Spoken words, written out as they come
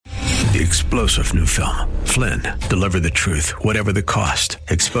The explosive new film, Flynn, deliver the truth, whatever the cost,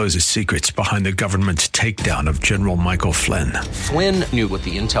 exposes secrets behind the government's takedown of General Michael Flynn. Flynn knew what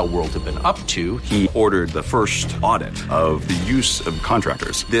the intel world had been up to. He ordered the first audit of the use of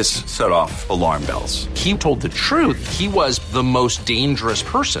contractors. This set off alarm bells. He told the truth. He was the most dangerous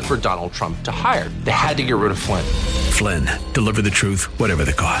person for Donald Trump to hire. They had to get rid of Flynn. Flynn, deliver the truth, whatever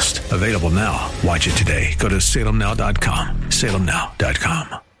the cost. Available now. Watch it today. Go to salemnow.com.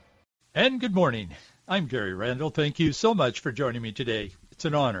 salemnow.com. And good morning. I'm Gary Randall. Thank you so much for joining me today. It's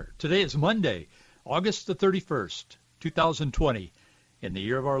an honor. Today is Monday, August the 31st, 2020, in the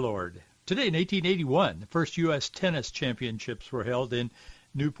year of our Lord. Today in 1881, the first U.S. tennis championships were held in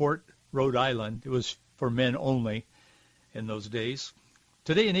Newport, Rhode Island. It was for men only in those days.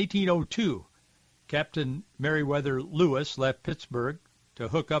 Today in 1802, Captain Meriwether Lewis left Pittsburgh to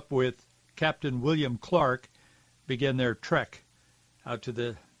hook up with Captain William Clark, began their trek out to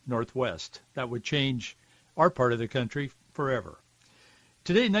the Northwest. That would change our part of the country forever.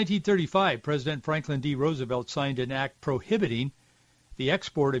 Today in 1935, President Franklin D. Roosevelt signed an act prohibiting the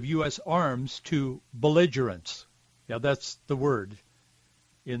export of U.S. arms to belligerents. Yeah, that's the word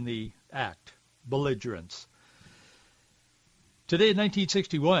in the act, belligerents. Today in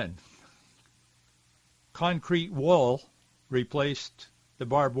 1961, concrete wall replaced the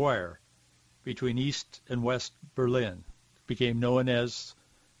barbed wire between East and West Berlin. It became known as,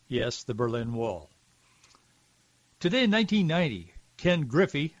 yes, the Berlin Wall. Today in 1990, Ken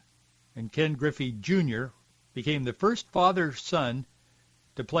Griffey and Ken Griffey Jr. became the first father-son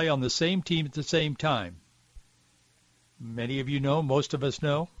to play on the same team at the same time. Many of you know, most of us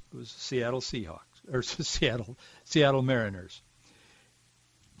know, it was the Seattle Seahawks, or Seattle Mariners.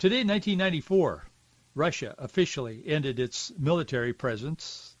 Today in 1994, Russia officially ended its military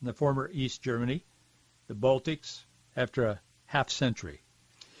presence in the former East Germany, the Baltics, after a half-century.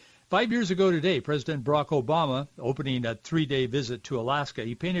 5 years ago today, President Barack Obama, opening a 3-day visit to Alaska,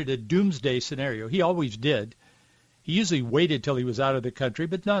 he painted a doomsday scenario. He always did. He usually waited till he was out of the country,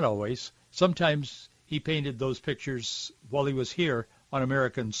 but not always. Sometimes he painted those pictures while he was here on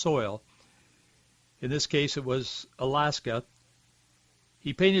American soil. In this case, it was Alaska.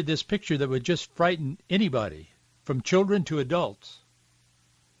 He painted this picture that would just frighten anybody, from children to adults.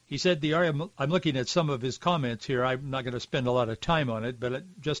 He said, I'm looking at some of his comments here. I'm not going to spend a lot of time on it, but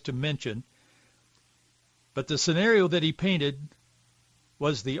just to mention. But the scenario that he painted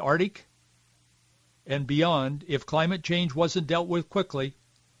was the Arctic and beyond, if climate change wasn't dealt with quickly,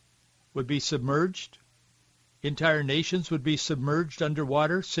 would be submerged. Entire nations would be submerged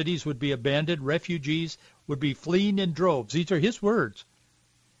underwater. Cities would be abandoned. Refugees would be fleeing in droves. These are his words.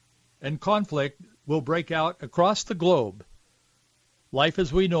 And conflict will break out across the globe. Life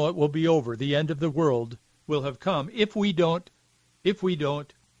as we know it will be over. The end of the world will have come if we don't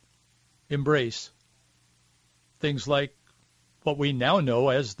embrace things like what we now know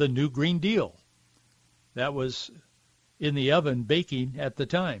as the New Green Deal. That was in the oven baking at the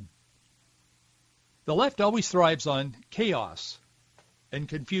time. The left always thrives on chaos and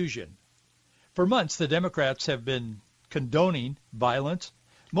confusion. For months, the Democrats have been condoning violence,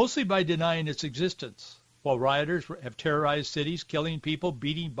 mostly by denying its existence, while rioters have terrorized cities, killing people,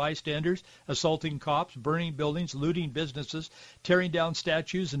 beating bystanders, assaulting cops, burning buildings, looting businesses, tearing down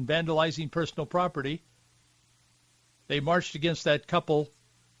statues, and vandalizing personal property. They marched against that couple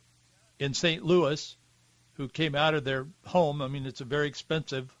in St. Louis who came out of their home. I mean, it's a very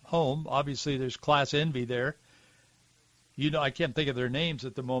expensive home. Obviously, there's class envy there. You know, I can't think of their names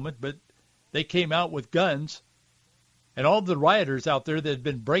at the moment, but they came out with guns. And all the rioters out there that had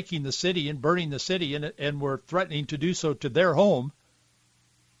been breaking the city and burning the city and were threatening to do so to their home,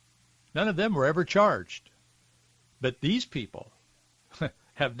 none of them were ever charged. But these people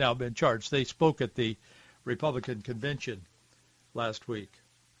have now been charged. They spoke at the Republican convention last week.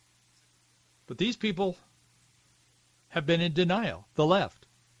 But these people have been in denial, the left.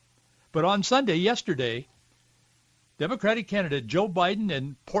 But on Sunday, yesterday, Democratic candidate Joe Biden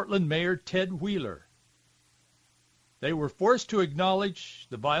and Portland Mayor Ted Wheeler, they were forced to acknowledge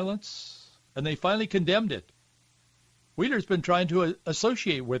the violence, and they finally condemned it. Wheeler's been trying to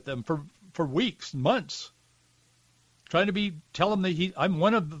associate with them for weeks, months, trying to tell them that I'm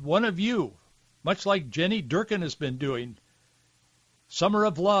one of you, much like Jenny Durkin has been doing. Summer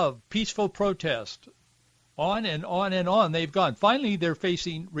of love, peaceful protest, on and on and on they've gone. Finally, they're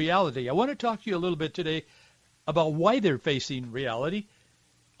facing reality. I want to talk to you a little bit today about why they're facing reality.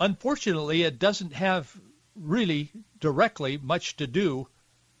 Unfortunately, it doesn't have really directly much to do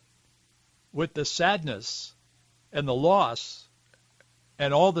with the sadness and the loss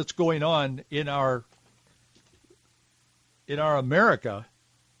and all that's going on in our America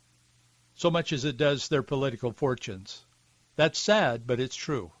so much as it does their political fortunes. That's sad, but it's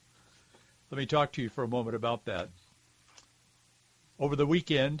true. Let me talk to you for a moment about that. Over the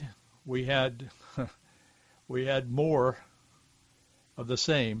weekend, we had more of the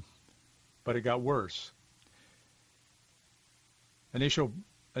same, but it got worse. Initial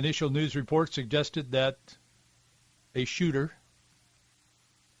news reports suggested that a shooter,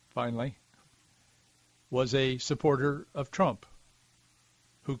 finally, was a supporter of Trump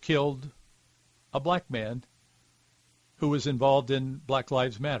who killed a black man who was involved in Black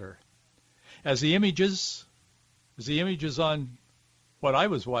Lives Matter. As the images on what I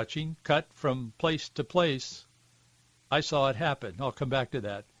was watching cut from place to place, I saw it happen. I'll come back to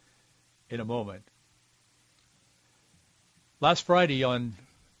that in a moment. Last Friday on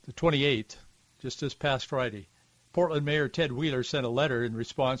the 28th, just this past Friday, Portland Mayor Ted Wheeler sent a letter in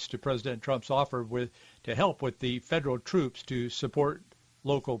response to President Trump's offer to help with the federal troops to support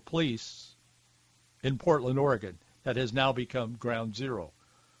local police in Portland, Oregon. That has now become ground zero.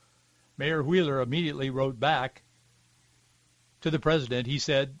 Mayor Wheeler immediately wrote back to the president. He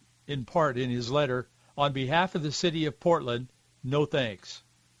said, in part in his letter, on behalf of the city of Portland, no thanks.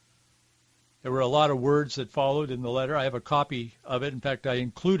 There were a lot of words that followed in the letter. I have a copy of it. In fact, I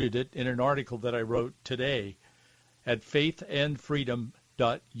included it in an article that I wrote today at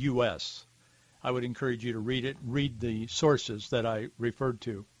faithandfreedom.us. I would encourage you to read it, read the sources that I referred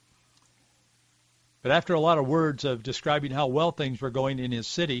to. But after a lot of words of describing how well things were going in his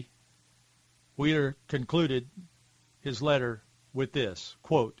city, Wheeler concluded his letter with this,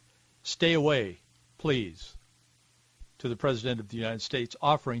 quote, "Stay away, please," to the President of the United States,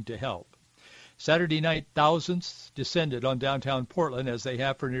 offering to help. Saturday night, thousands descended on downtown Portland as they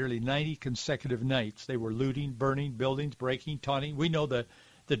have for nearly 90 consecutive nights. They were looting, burning buildings, breaking, taunting. We know the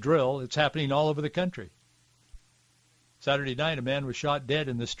drill. It's happening all over the country. Saturday night, a man was shot dead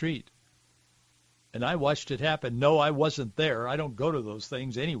in the street. And I watched it happen. No, I wasn't there. I don't go to those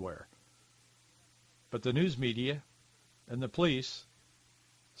things anywhere. But the news media and the police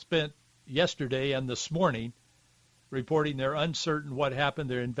spent yesterday and this morning reporting they're uncertain what happened.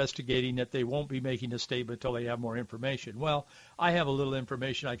 They're investigating it. They won't be making a statement until they have more information. Well, I have a little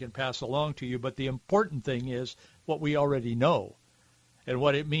information I can pass along to you, but the important thing is what we already know and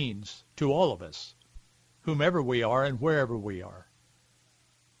what it means to all of us, whomever we are and wherever we are.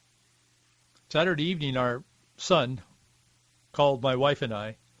 Saturday evening, our son called my wife and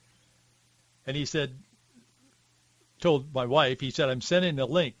I, and he told my wife, he said, I'm sending a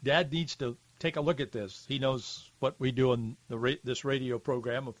link. Dad needs to take a look at this. He knows what we do on this radio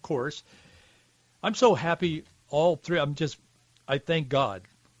program, of course. I'm so happy all three. I thank God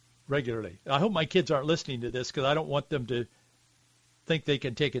regularly. I hope my kids aren't listening to this because I don't want them to think they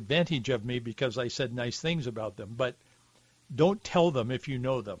can take advantage of me because I said nice things about them. But don't tell them if you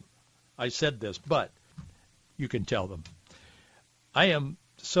know them. I said this, but you can tell them. I am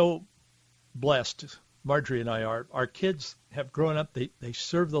so blessed, Marjorie and I are. Our kids have grown up. They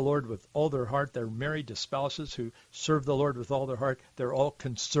serve the Lord with all their heart. They're married to spouses who serve the Lord with all their heart. They're all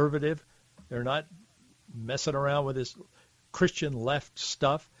conservative. They're not messing around with this Christian left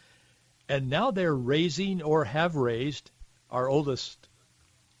stuff. And now they're raising or have raised. Our oldest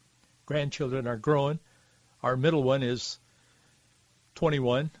grandchildren are growing. Our middle one is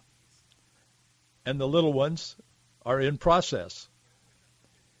 21. And the little ones are in process.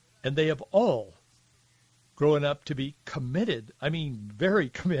 And they have all grown up to be committed, very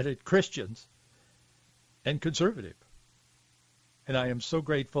committed Christians and conservative. And I am so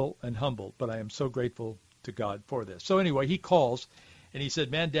grateful and humbled, but I am so grateful to God for this. So anyway, he calls, and he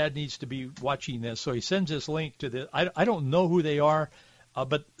said, man, Dad needs to be watching this. So he sends this link to this. I don't know who they are,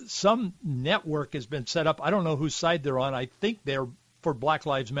 but some network has been set up. I don't know whose side they're on. I think they're for Black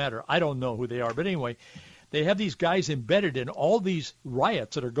Lives Matter. I don't know who they are. But anyway, they have these guys embedded in all these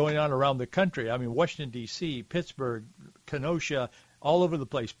riots that are going on around the country. Washington, D.C., Pittsburgh, Kenosha, all over the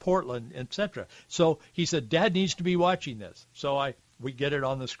place, Portland, etc. So he said, Dad needs to be watching this. So we get it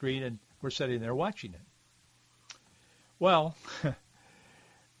on the screen, and we're sitting there watching it. Well,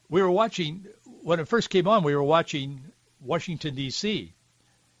 we were watching, when it first came on, we were watching Washington, D.C.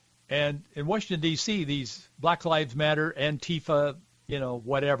 And in Washington, D.C., these Black Lives Matter, Antifa,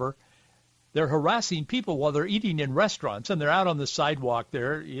 whatever, they're harassing people while they're eating in restaurants, and they're out on the sidewalk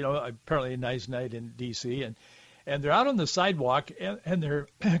there, apparently a nice night in D.C., and they're out on the sidewalk, and they're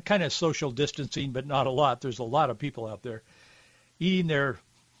kind of social distancing, but not a lot. There's a lot of people out there eating their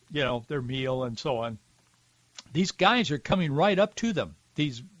meal and so on. These guys are coming right up to them,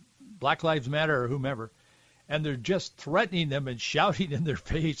 these Black Lives Matter or whomever, and they're just threatening them and shouting in their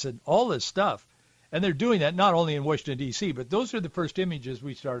face and all this stuff. And they're doing that not only in Washington, D.C., but those are the first images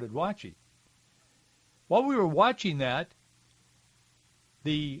we started watching. While we were watching that,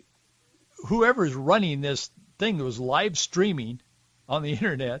 whoever's running this thing that was live streaming on the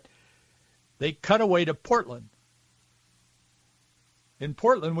internet, they cut away to Portland. In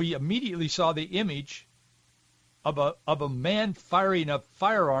Portland, we immediately saw the image of a man firing a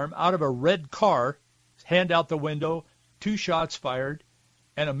firearm out of a red car, hand out the window, 2 shots fired,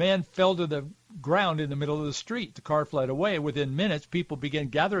 and a man fell to the ground in the middle of the street. The car fled away. Within minutes, people began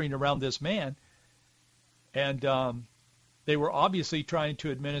gathering around this man, and they were obviously trying to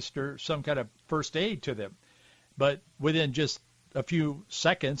administer some kind of first aid to them. But within just a few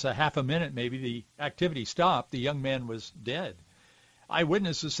seconds, a half a minute maybe, the activity stopped. The young man was dead.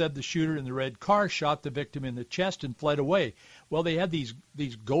 Eyewitnesses said the shooter in the red car shot the victim in the chest and fled away. Well, they had these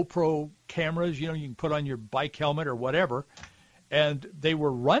GoPro cameras, you can put on your bike helmet or whatever, and they were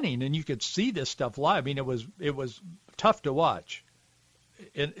running, and you could see this stuff live. I mean, it was tough to watch.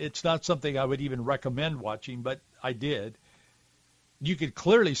 It's not something I would even recommend watching, but I did. You could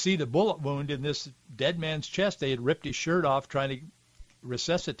clearly see the bullet wound in this dead man's chest. They had ripped his shirt off trying to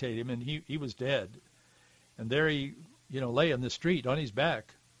resuscitate him, and he was dead. And there he lay in the street on his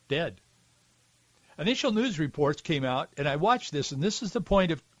back, dead. Initial news reports came out, and I watched this, and this is the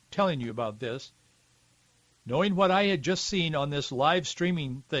point of telling you about this. Knowing what I had just seen on this live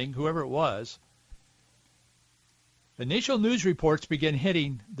streaming thing, whoever it was, initial news reports began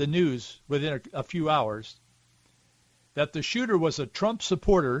hitting the news within a few hours that the shooter was a Trump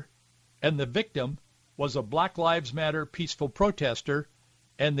supporter and the victim was a Black Lives Matter peaceful protester,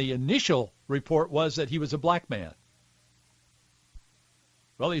 and the initial report was that he was a black man.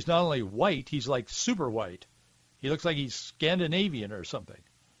 Well, he's not only white, he's like super white. He looks like he's Scandinavian or something.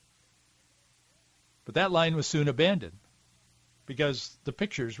 But that line was soon abandoned because the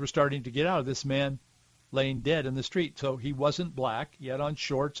pictures were starting to get out of this man laying dead in the street. So he wasn't black. He had on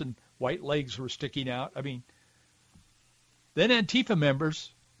shorts and white legs were sticking out. I mean, then Antifa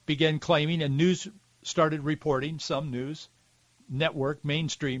members began claiming, and news started reporting, some news network,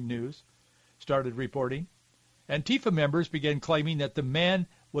 mainstream news started reporting, Antifa members began claiming that the man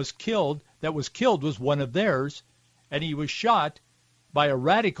was killed was one of theirs, and he was shot by a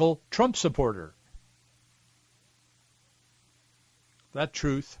radical Trump supporter. That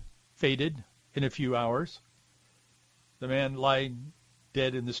truth faded in a few hours. The man lying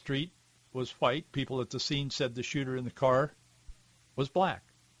dead in the street was white. People at the scene said the shooter in the car was black.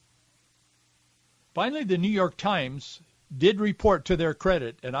 Finally, the New York Times did report, to their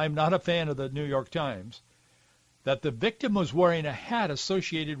credit, and I'm not a fan of the New York Times, that the victim was wearing a hat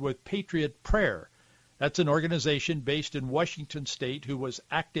associated with Patriot Prayer. That's an organization based in Washington State who was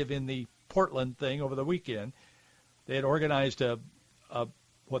active in the Portland thing over the weekend. They had organized a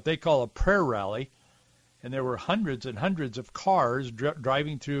what they call a prayer rally, and there were hundreds and hundreds of cars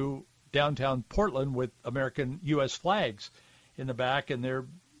driving through downtown Portland with American U.S. flags in the back, and they're,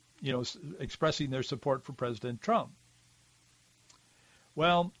 expressing their support for President Trump.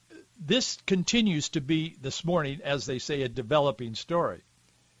 Well, this continues to be, this morning, as they say, a developing story.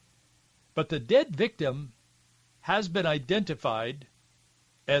 But the dead victim has been identified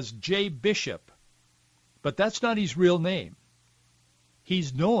as Jay Bishop, but that's not his real name.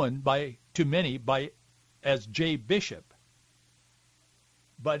 He's known to many as Jay Bishop,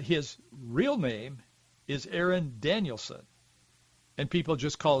 but his real name is Aaron Danielson, and people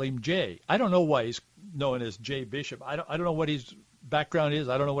just call him Jay. I don't know why he's known as Jay Bishop. I don't know what his background is.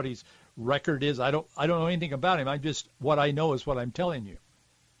 I don't know what his record is. I don't know anything about him. What I know is what I'm telling you.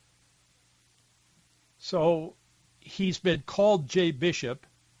 So he's been called Jay Bishop.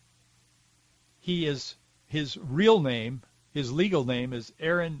 His real name, his legal name is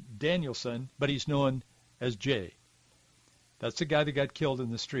Aaron Danielson, but he's known as Jay. That's the guy that got killed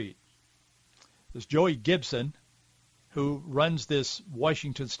in the street. There's Joey Gibson, who runs this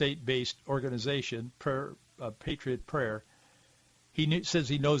Washington State-based organization, Patriot Prayer. He says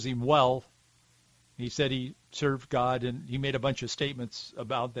he knows him well. He said he served God, and he made a bunch of statements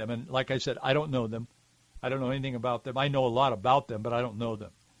about them. And like I said, I don't know them. I don't know anything about them. I know a lot about them, but I don't know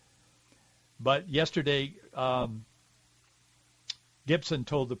them. But yesterday, Gibson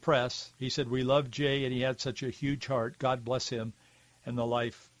told the press, he said, "We love Jay, and he had such a huge heart. God bless him and the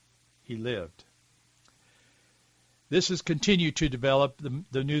life he lived." This has continued to develop.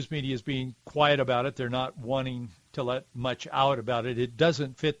 The news media is being quiet about it. They're not wanting to let much out about it. It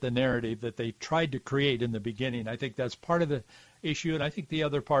doesn't fit the narrative that they tried to create in the beginning. I think that's part of the issue, and I think the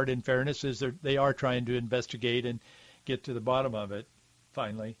other part, in fairness, is they are trying to investigate and get to the bottom of it,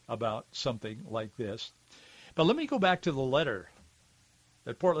 finally, about something like this. But let me go back to the letter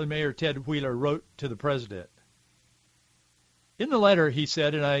that Portland Mayor Ted Wheeler wrote to the president. In the letter, he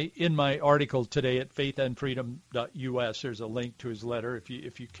said, and in my article today at faithandfreedom.us, there's a link to his letter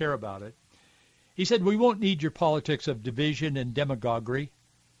if you care about it. He said, we won't need your politics of division and demagoguery.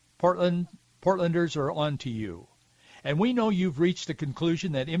 Portlanders are on to you. And we know you've reached the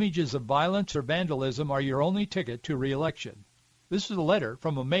conclusion that images of violence or vandalism are your only ticket to re-election. This is a letter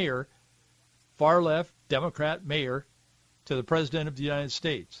from a mayor, far-left Democrat mayor, to the President of the United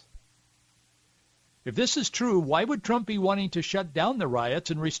States. If this is true, why would Trump be wanting to shut down the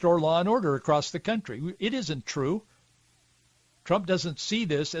riots and restore law and order across the country? It isn't true. Trump doesn't see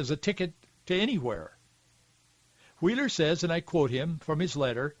this as a ticket to anywhere. Wheeler says, and I quote him from his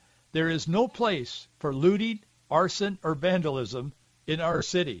letter, there is no place for looting, arson, or vandalism in our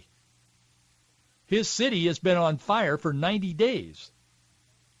city. His city has been on fire for 90 days.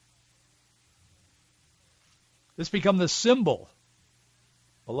 This become the symbol,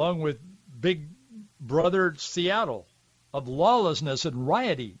 along with Big Brother Seattle, of lawlessness and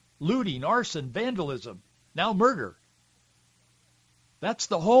rioting, looting, arson, vandalism, now murder. That's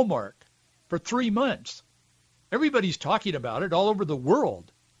the hallmark for 3 months. Everybody's talking about it all over the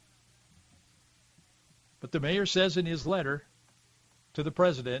world. But the mayor says in his letter to the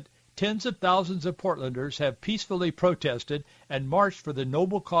president, tens of thousands of Portlanders have peacefully protested and marched for the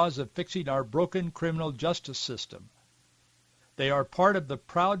noble cause of fixing our broken criminal justice system. They are part of the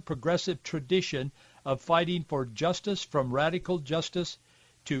proud progressive tradition of fighting for justice, from radical justice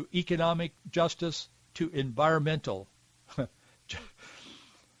to economic justice to environmental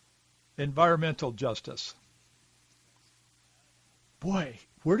justice. Boy,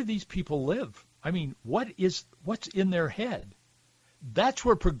 where do these people live? I mean, what's in their head? That's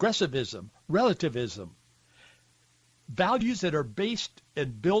where progressivism, relativism, values that are based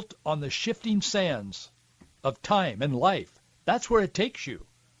and built on the shifting sands of time and life, that's where it takes you.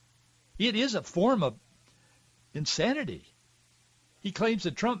 It is a form of insanity. He claims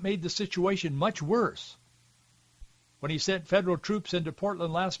that Trump made the situation much worse when he sent federal troops into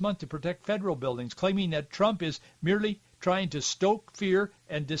Portland last month to protect federal buildings, claiming that Trump is merely trying to stoke fear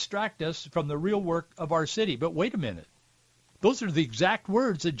and distract us from the real work of our city. But wait a minute. Those are the exact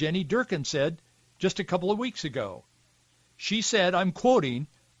words that Jenny Durkan said just a couple of weeks ago. She said, I'm quoting,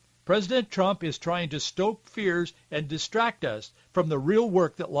 President Trump is trying to stoke fears and distract us from the real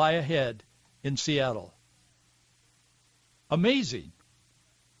work that lie ahead in Seattle. Amazing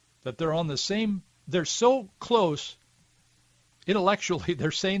that they're so close intellectually, they're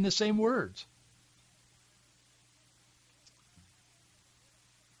saying the same words.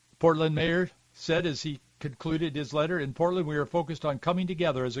 Portland mayor said as he concluded his letter, in Portland we are focused on coming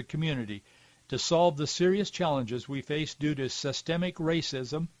together as a community to solve the serious challenges we face due to systemic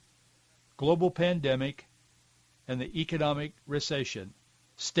racism, global pandemic, and the economic recession.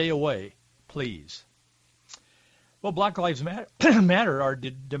 Stay away, please. Well, Black Lives Matter are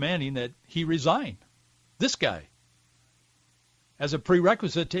demanding that he resign, this guy, as a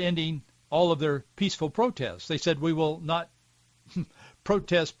prerequisite to ending all of their peaceful protests. They said we will not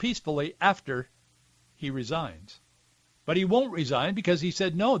protest peacefully after he resigns. But he won't resign because he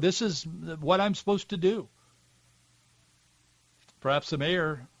said, no, this is what I'm supposed to do. Perhaps the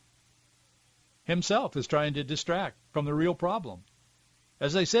mayor himself is trying to distract from the real problem.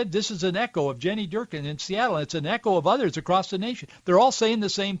 As I said, this is an echo of Jenny Durkan in Seattle. It's an echo of others across the nation. They're all saying the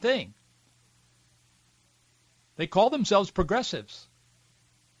same thing. They call themselves progressives.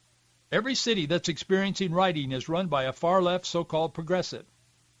 Every city that's experiencing rioting is run by a far-left so-called progressive.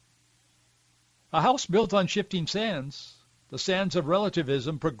 A house built on shifting sands, the sands of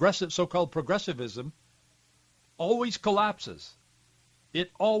relativism, progressive, so-called progressivism, always collapses.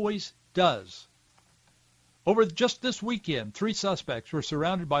 It always does. Over just this weekend, 3 suspects were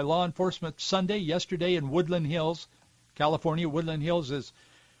surrounded by law enforcement yesterday in Woodland Hills, California. Woodland Hills is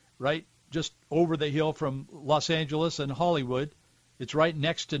right just over the hill from Los Angeles and Hollywood. It's right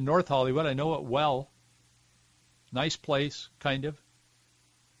next to North Hollywood. I know it well. Nice place, kind of.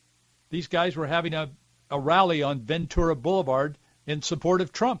 These guys were having a rally on Ventura Boulevard in support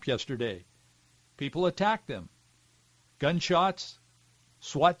of Trump yesterday. People attacked them. Gunshots.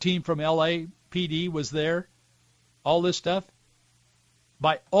 SWAT team from LAPD was there. All this stuff.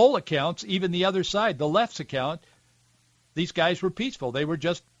 By all accounts, even the other side, the left's account, these guys were peaceful. They were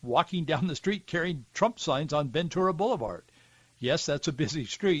just walking down the street carrying Trump signs on Ventura Boulevard. Yes, that's a busy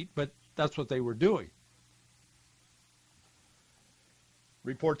street, but that's what they were doing.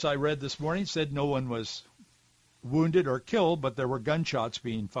 Reports I read this morning said no one was wounded or killed, but there were gunshots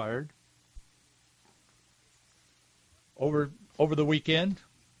being fired. Over the weekend,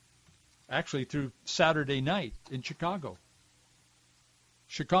 actually through Saturday night in Chicago.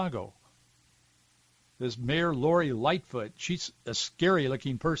 This Mayor Lori Lightfoot, she's a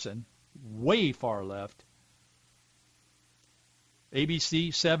scary-looking person, way far left.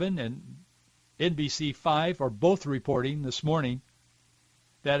 ABC 7 and NBC 5 are both reporting this morning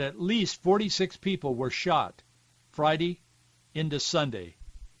that at least 46 people were shot Friday into Sunday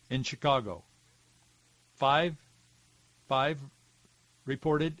in Chicago. Five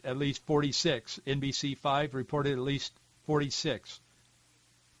reported at least 46. NBC 5 reported at least 46.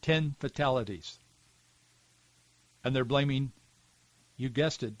 10 fatalities. And they're blaming, you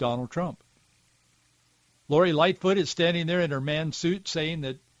guessed it, Donald Trump. Lori Lightfoot is standing there in her man suit saying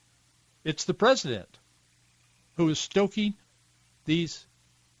that it's the president who is stoking these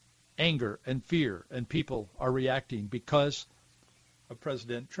anger and fear, and people are reacting because of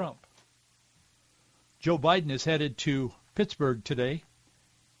President Trump. Joe Biden is headed to Pittsburgh today.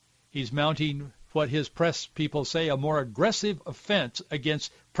 He's mounting what his press people say a more aggressive offense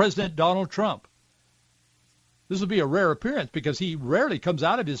against President Donald Trump. This will be a rare appearance because he rarely comes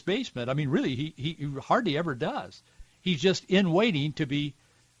out of his basement. I mean, really, he hardly ever does. He's just in waiting to be,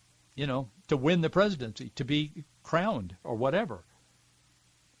 to win the presidency, to be crowned or whatever.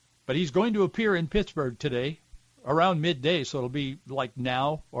 But he's going to appear in Pittsburgh today around midday, so it'll be like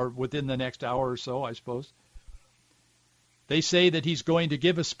now or within the next hour or so, I suppose. They say that he's going to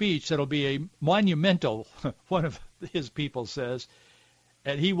give a speech that'll be a monumental, one of his people says,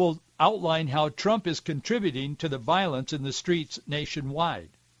 and he will outline how Trump is contributing to the violence in the streets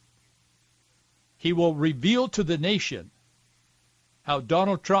nationwide. He will reveal to the nation how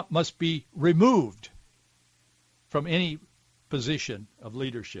Donald Trump must be removed from any position of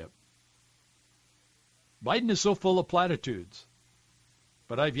leadership. Biden is so full of platitudes,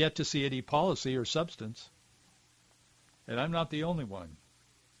 but I've yet to see any policy or substance, and I'm not the only one.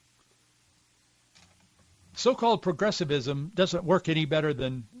 So-called progressivism doesn't work any better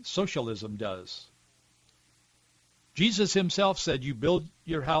than socialism does. Jesus himself said, you build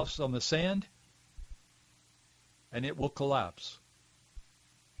your house on the sand, and it will collapse.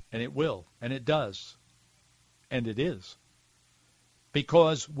 And it will, and it does, and it is.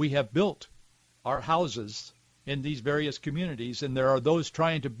 Because we have built our houses in these various communities, and there are those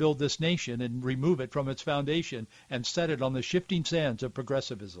trying to build this nation and remove it from its foundation and set it on the shifting sands of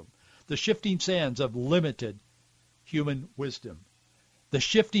progressivism, the shifting sands of limited human wisdom, the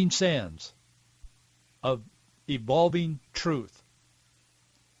shifting sands of evolving truth.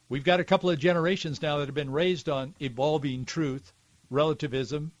 We've got a couple of generations now that have been raised on evolving truth,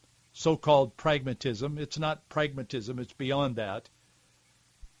 relativism, so-called pragmatism. It's not pragmatism, it's beyond that.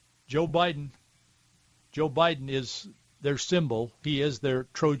 Joe Biden is their symbol. He is their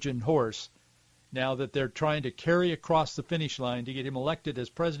Trojan horse now that they're trying to carry across the finish line to get him elected as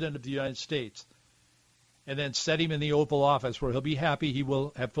President of the United States and then set him in the Oval Office where he'll be happy. He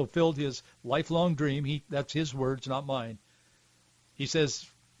will have fulfilled his lifelong dream. That's his words, not mine. He says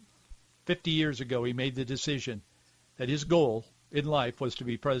 50 years ago he made the decision that his goal in life was to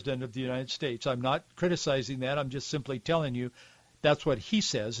be President of the United States. I'm not criticizing that. I'm just simply telling you that's what he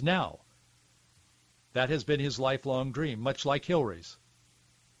says now. That has been his lifelong dream, much like Hillary's.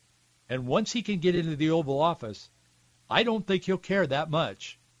 And once he can get into the Oval Office, I don't think he'll care that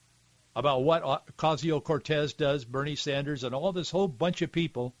much about what Ocasio-Cortez does, Bernie Sanders, and all this whole bunch of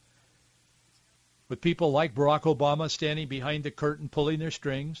people, with people like Barack Obama standing behind the curtain pulling their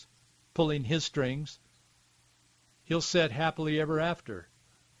strings, pulling his strings. He'll set happily ever after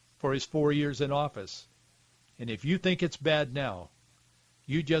for his 4 years in office. And if you think it's bad now,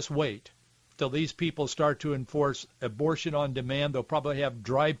 you just wait till these people start to enforce abortion on demand. They'll probably have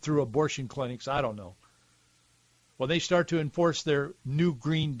drive-through abortion clinics. I don't know. When they start to enforce their new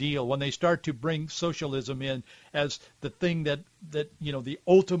Green Deal, when they start to bring socialism in as the thing that the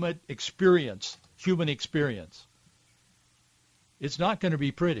ultimate experience, human experience, it's not going to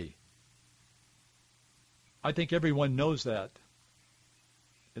be pretty. I think everyone knows that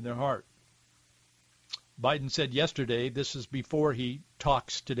in their heart. Biden said yesterday, this is before he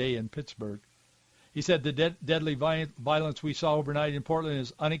talks today in Pittsburgh, he said the deadly violence we saw overnight in Portland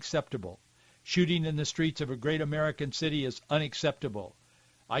is unacceptable. Shooting in the streets of a great American city is unacceptable.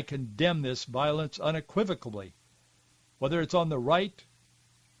 I condemn this violence unequivocally, whether it's on the right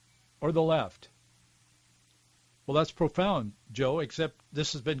or the left. Well, that's profound, Joe, except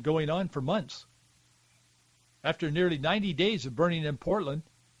this has been going on for months. After nearly 90 days of burning in Portland,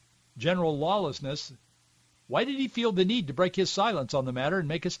 general lawlessness, why did he feel the need to break his silence on the matter and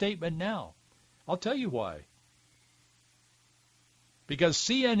make a statement now? I'll tell you why. Because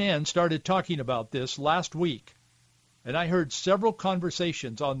CNN started talking about this last week, and I heard several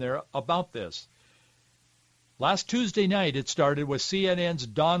conversations on there about this. Last Tuesday night it started with CNN's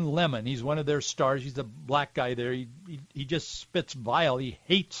Don Lemon. He's one of their stars. He's a black guy there. He just spits vile. He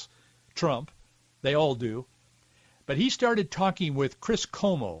hates Trump. They all do. But he started talking with Chris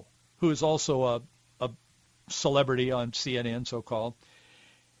Cuomo, who is also a celebrity on CNN, so-called.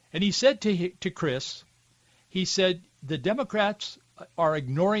 And he said to Chris, he said, the Democrats are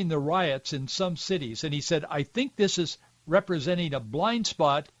ignoring the riots in some cities. And he said, I think this is representing a blind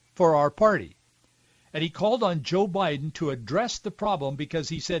spot for our party. And he called on Joe Biden to address the problem because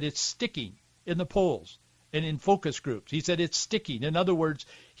he said it's sticking in the polls and in focus groups. He said it's sticking. In other words,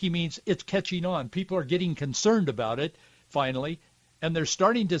 he means it's catching on. People are getting concerned about it, finally, and they're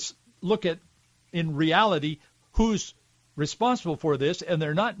starting to look at, in reality, who's responsible for this, and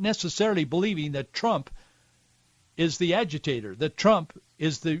they're not necessarily believing that Trump is the agitator, that Trump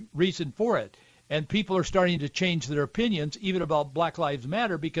is the reason for it. And people are starting to change their opinions, even about Black Lives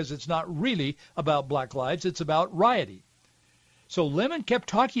Matter, because it's not really about black lives, it's about rioting. So Lemon kept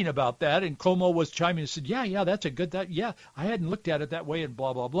talking about that, and Cuomo was chiming in and said, yeah, that's a good, I hadn't looked at it that way, and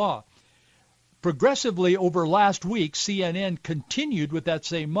blah, blah, blah. Progressively over last week, CNN continued with that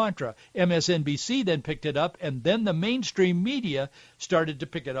same mantra. MSNBC then picked it up, and then the mainstream media started to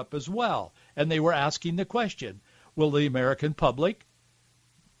pick it up as well. And they were asking the question, will the American public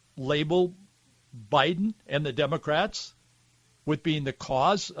label Biden and the Democrats with being the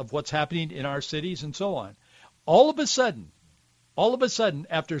cause of what's happening in our cities and so on? All of a sudden,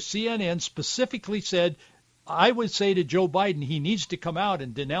 after CNN specifically said, I would say to Joe Biden, he needs to come out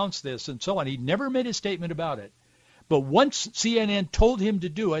and denounce this and so on. He never made a statement about it. But once CNN told him to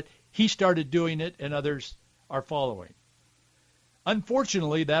do it, he started doing it, and others are following.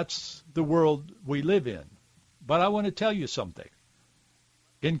 Unfortunately, that's the world we live in. But I want to tell you something.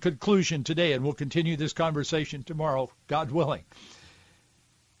 In conclusion today, and we'll continue this conversation tomorrow, God willing,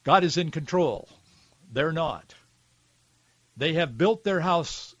 God is in control. They're not. They have built their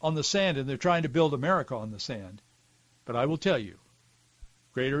house on the sand, and they're trying to build America on the sand. But I will tell you,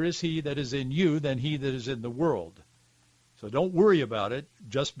 greater is he that is in you than he that is in the world. So don't worry about it.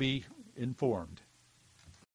 Just be informed.